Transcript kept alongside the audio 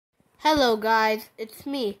Hello guys, it's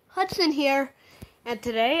me, Hudson here, and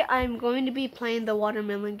today I'm going to be playing the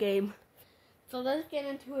watermelon game. So let's get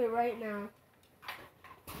into it right now.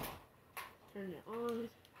 Turn it on.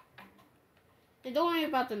 And don't worry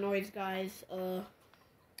about the noise, guys. Yeah,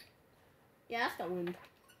 that's the wind.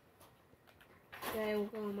 Okay, we'll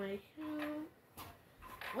go on my account.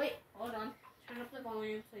 Wait, hold on. Turn up the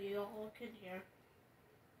volume so you all can hear.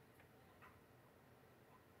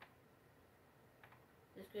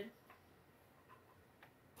 That's good.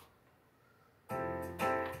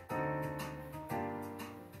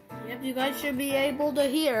 Yep, you guys should be able to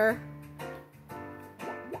hear.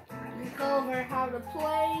 Let's go over how to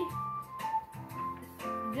play.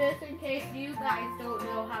 Just in case you guys don't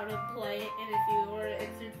know how to play, and if you were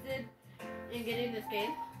interested in getting this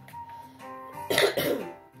game,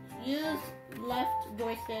 use left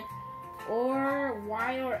joystick or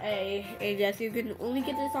Y or A. And yes, you can only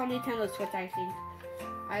get this on Nintendo Switch, I think.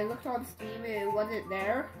 I looked on Steam and it wasn't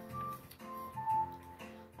there.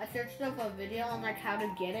 I searched up a video on like how to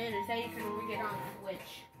get it, and it said you can only get it on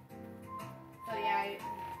Switch. So yeah,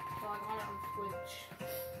 so I got it on Switch.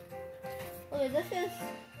 Okay, this is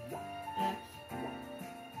X.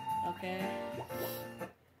 Okay.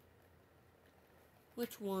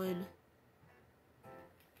 Which one?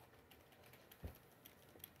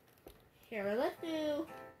 Here, let's do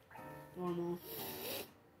normal.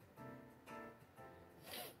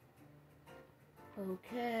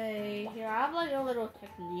 Okay, here I have like a little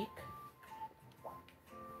technique.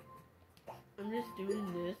 I'm just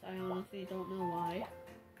doing this. I honestly don't know why.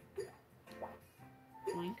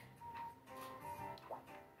 Blink.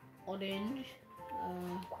 Orange.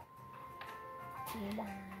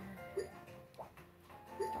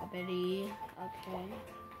 Strawberry. Okay.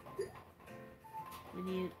 We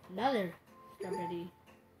need another strawberry.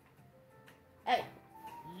 Hey!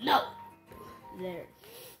 No! There.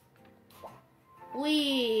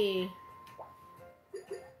 Wee!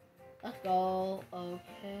 Let's go.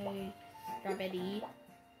 Okay. Strawberry.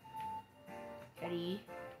 Ready.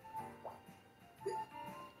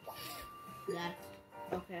 That's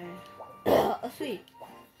okay. Sweet.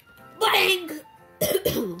 Bang!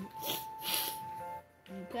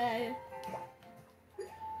 Okay.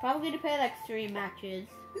 Probably gonna play like 3 matches.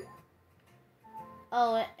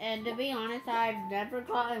 Oh, and to be honest, I've never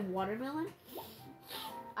gotten watermelon.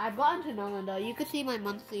 I've gotten to melon though. You can see my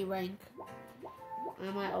monthly rank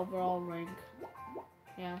and my overall rank.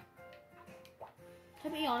 Yeah. To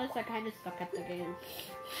be honest, I kind of suck at the game.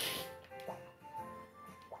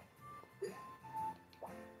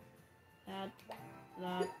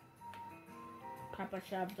 That. Crap, I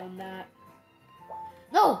should have done that.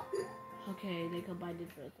 No! Okay, they combined it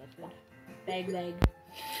first. That's good. Bang, bang.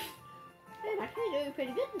 Hey, I'm actually doing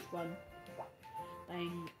pretty good this one.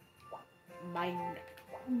 Bang. Bang.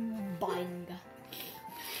 Bang.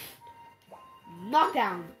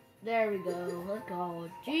 Knockdown. There we go. Let's go.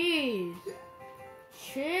 Jeez.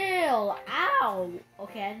 Chill. Ow.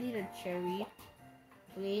 Okay, I need a cherry.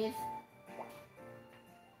 Please.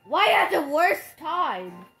 Why at the worst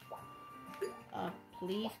time?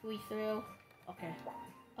 Please squeeze through. Okay.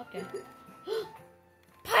 Okay.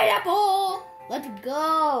 Pineapple! Let's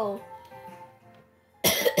go.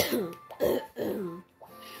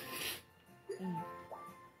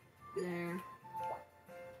 There.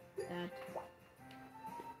 That.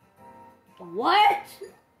 What?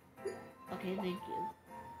 Okay, thank you.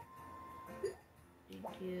 Thank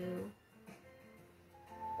you.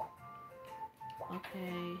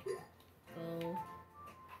 Okay. Go.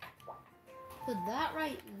 Put that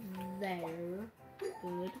right there.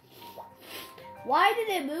 Good. Why did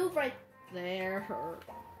it move right there?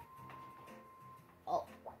 Oh.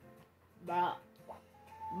 Bah.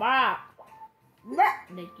 Bah. Bah.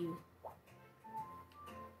 Thank you.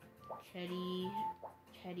 Chetty.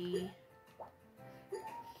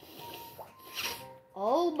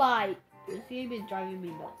 Oh my. This game is driving me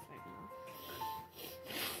nuts right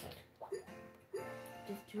now.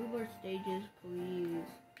 Just 2 more stages, please.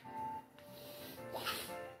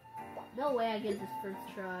 No way I get this first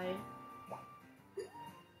try.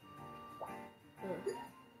 Ugh.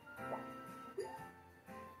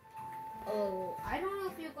 Oh, I don't know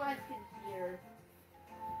if you guys can hear.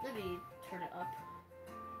 Let me turn it up.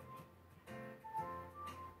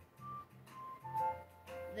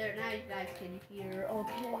 There, now you guys can hear.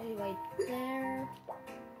 Okay, right there.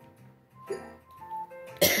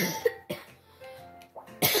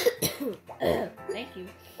 Thank you.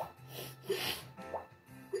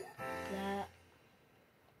 That.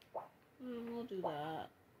 We'll do that.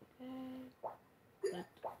 Okay. Let.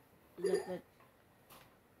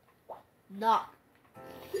 Knock.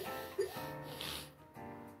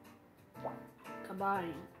 Come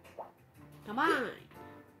on. Come on.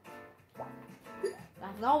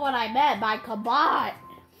 That's not what I meant by come on.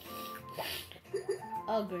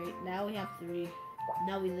 Oh great, now we have 3.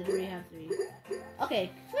 Now we literally have 3.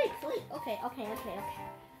 Okay, sweet. Okay.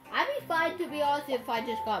 I'd be fine, to be honest, if I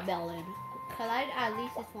just got melon. Cause I at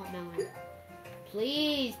least just want melon.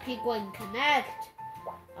 Please, pink one, connect.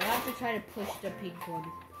 I have to try to push the pink one.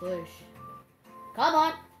 Push. Come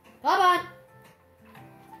on.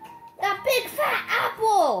 That big fat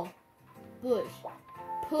apple. Push.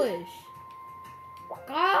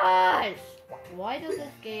 Gosh. Why does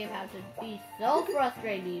this game have to be so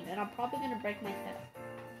frustrating? And I'm probably going to break my setup.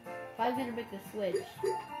 If I'm going to break the switch.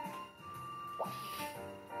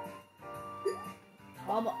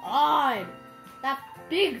 Come on! That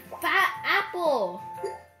big fat apple!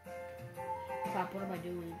 Crap, what am I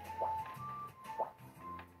doing?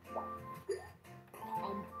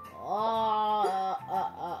 On.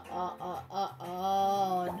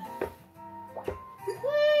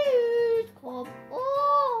 Please come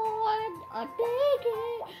on! I'm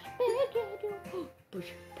begging you. Push.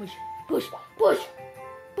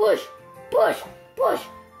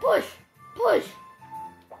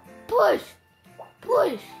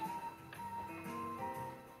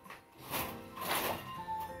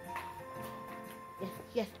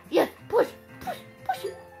 Yes, push.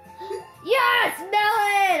 Yes,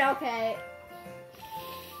 melon! Okay.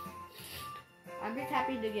 I'm just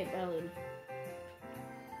happy to get melon.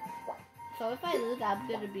 So if I lose, I'm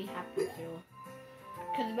gonna be happy too.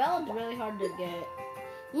 Cause melon's really hard to get.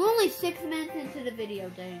 We're only 6 minutes into the video,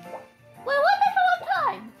 dang. Wait, what the hell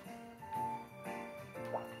time?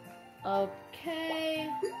 Okay.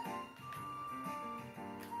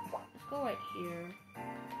 Let's go right here.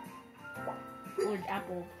 Orange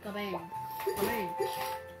apple. Kabang.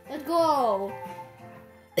 Let's go.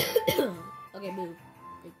 Okay, move.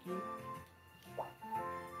 Thank you.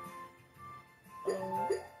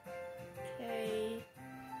 Okay.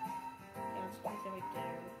 Let's place it right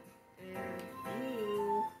there. And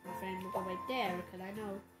you, my friend, will go right there, because I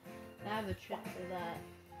know I have a trick for that.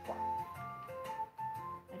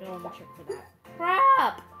 I don't have a trick for that.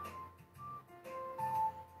 Crap!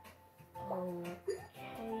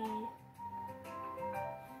 Okay.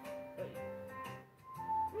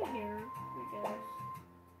 Right here, I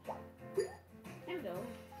guess. There we go.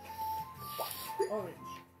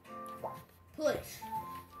 Orange. Push.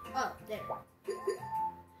 Oh, there.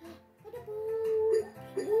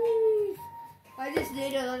 Please. I just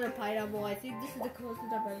need another pineapple. I think this is the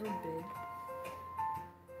closest I've ever been.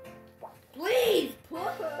 Please,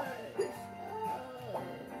 push!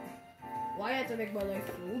 Why do I have to make my life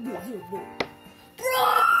so miserable?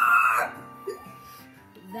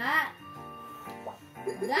 That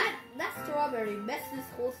strawberry messed this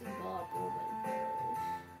whole thing up. Oh my gosh.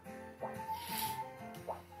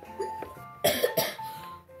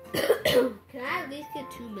 Can I at least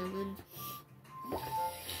get 2 melons?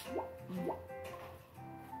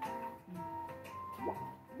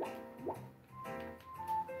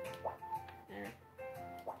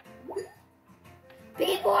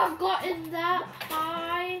 People have gotten that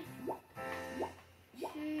high.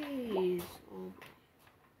 Jeez. Oh.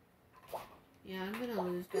 Yeah, I'm gonna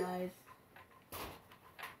lose, guys.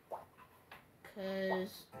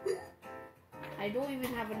 Cause I don't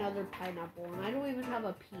even have another pineapple, and I don't even have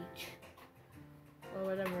a peach, or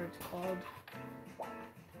whatever it's called.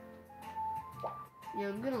 Yeah,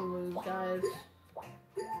 I'm gonna lose, guys.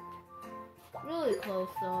 Really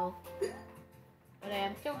close though. But I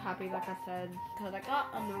am still happy, like I said, because I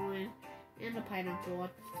got a melon and a pineapple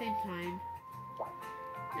at the same time.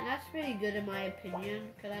 And that's pretty good in my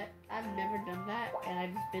opinion, because I've never done that, and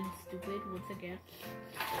I've just been stupid once again.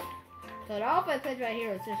 So the all I said right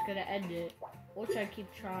here is just going to end it, which I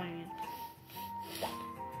keep trying.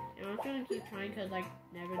 And I'm going to keep trying because I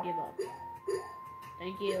never give up.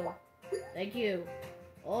 Thank you. Thank you.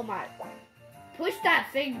 Oh my. Push that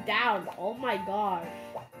thing down. Oh my gosh.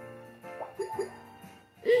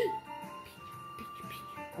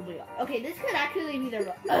 Oh my god. Okay, this could actually be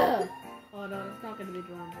the oh no, it's not gonna be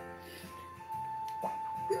drawn.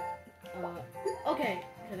 Okay,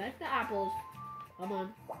 connect the apples. Come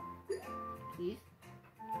on. Please.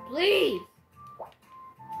 Please! Oh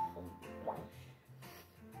my gosh.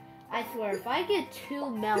 I swear, if I get 2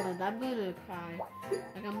 melons, I'm gonna cry.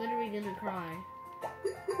 Like, I'm literally gonna cry.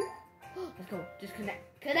 Let's go. Just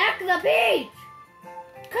connect. Connect the peach!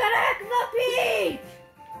 Connect the peach!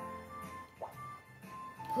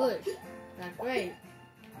 Push. That's great.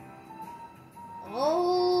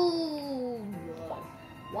 Oh, God.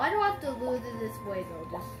 Why do I have to lose in this way, though?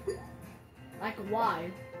 Just, like,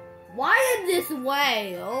 why? Why in this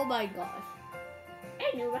way? Oh, my gosh.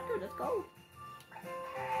 Yay, new record, let's go.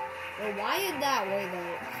 Well, why in that way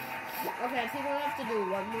though? Okay, I think we'll have to do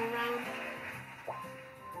one more round.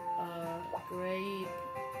 Grape.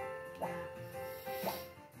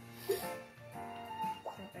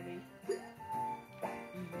 Strawberry.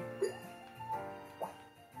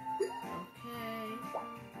 Okay.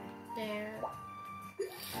 There.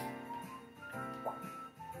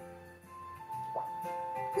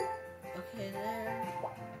 Okay, there.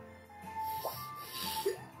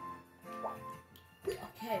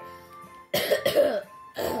 Okay.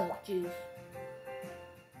 Juice.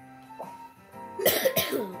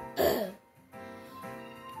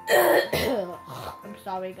 I'm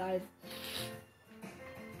sorry, guys.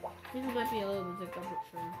 I think it might be a little bit sick, I'm not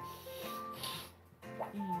sure.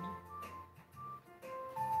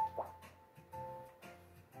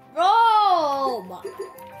 Rome!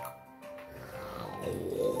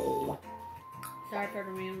 Sorry for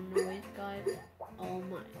the random noise, guys. Oh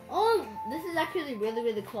my. Oh, this is actually really,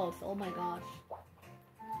 really close. Oh my gosh.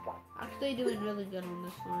 Actually doing really good on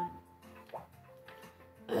this one.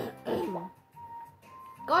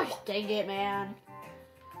 Gosh dang it, man.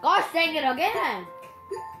 Gosh dang it again.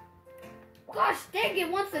 Gosh dang it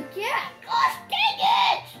once again. Gosh dang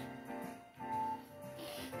it!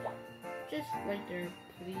 Just right there,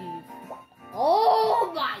 please.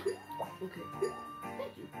 Oh my. Okay.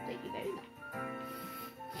 Thank you. Thank you very much.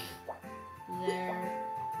 There.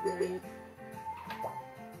 Grape.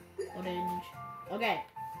 Orange. Okay.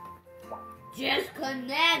 Just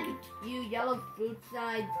connect, you yellow fruits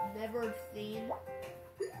I've never seen.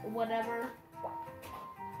 Whatever.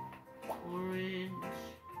 Orange.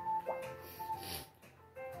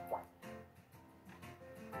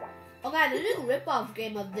 Okay, the new ripoff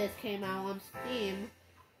game of this came out on Steam.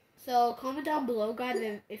 So comment down below,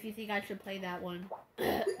 guys, if you think I should play that one.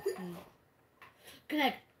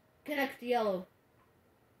 Connect yellow.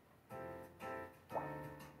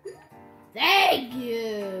 Thank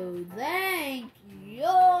you! Thank you!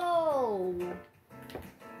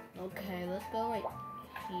 Okay, let's go right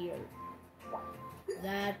here.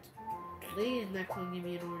 That, please, next one give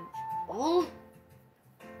me an orange. Oh!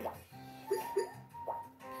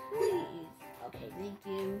 Please. Okay, thank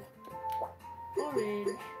you.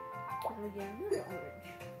 Orange. Can we get another orange?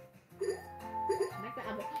 Connect the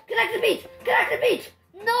apple. Connect the beach! Connect the beach!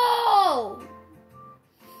 No!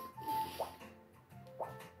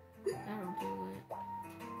 I don't do it.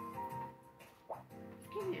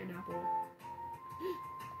 Give me an apple.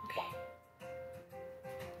 Okay.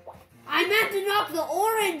 I meant to knock the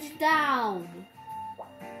orange down!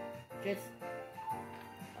 Just...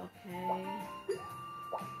 Okay.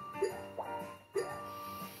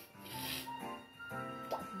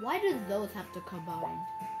 Why do those have to combine?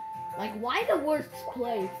 Like, why the worst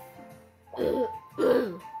place? Ooh,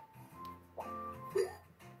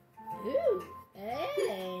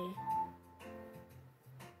 hey.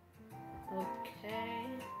 Okay.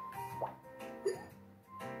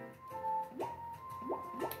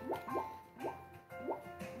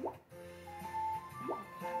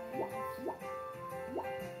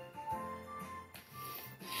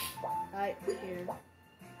 Right here.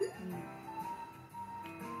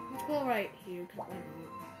 Let's go right here, because I know.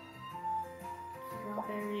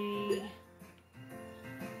 Strawberry.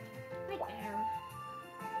 Right there.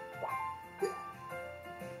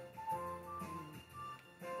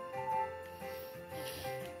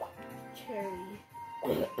 Cherry.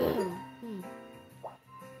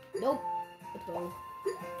 Nope. Let's go.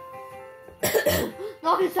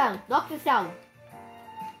 Knock this down. Knock this down.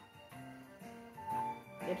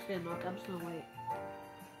 I'm just gonna knock. I'm just gonna wait.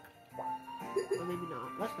 Or maybe not.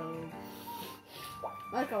 Let's go.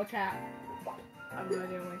 Let's go, chat. I'm not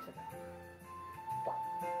gonna waste it.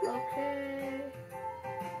 Okay.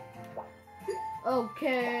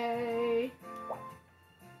 Okay.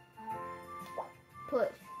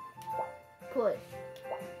 Push. Push.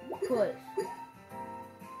 Push.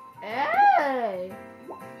 Hey!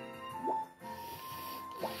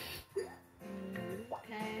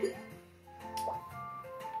 Okay.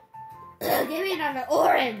 Give me another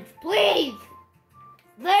orange, please!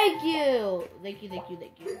 Thank you! Thank you, thank you,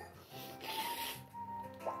 thank you.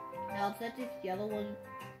 Now set this yellow one.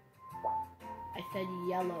 I said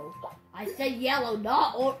yellow. I said yellow,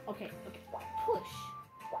 not or. Okay, okay. Push.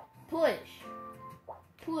 Push.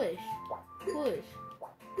 Push. Push.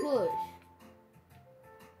 Push.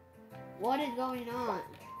 What is going on?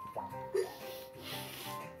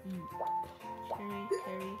 Cherry,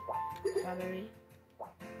 cherry, strawberry,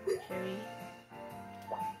 cherry.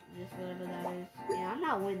 Just whatever that is. Yeah, I'm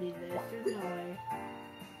not winning this. There's no way.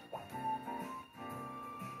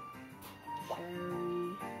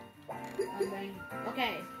 Cherry.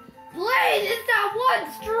 Okay. Please, it's that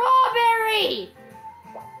one strawberry!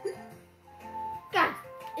 Guys,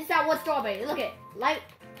 it's that one strawberry. Look at it. Like,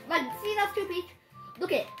 see those two peach?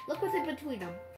 Look what's in between them.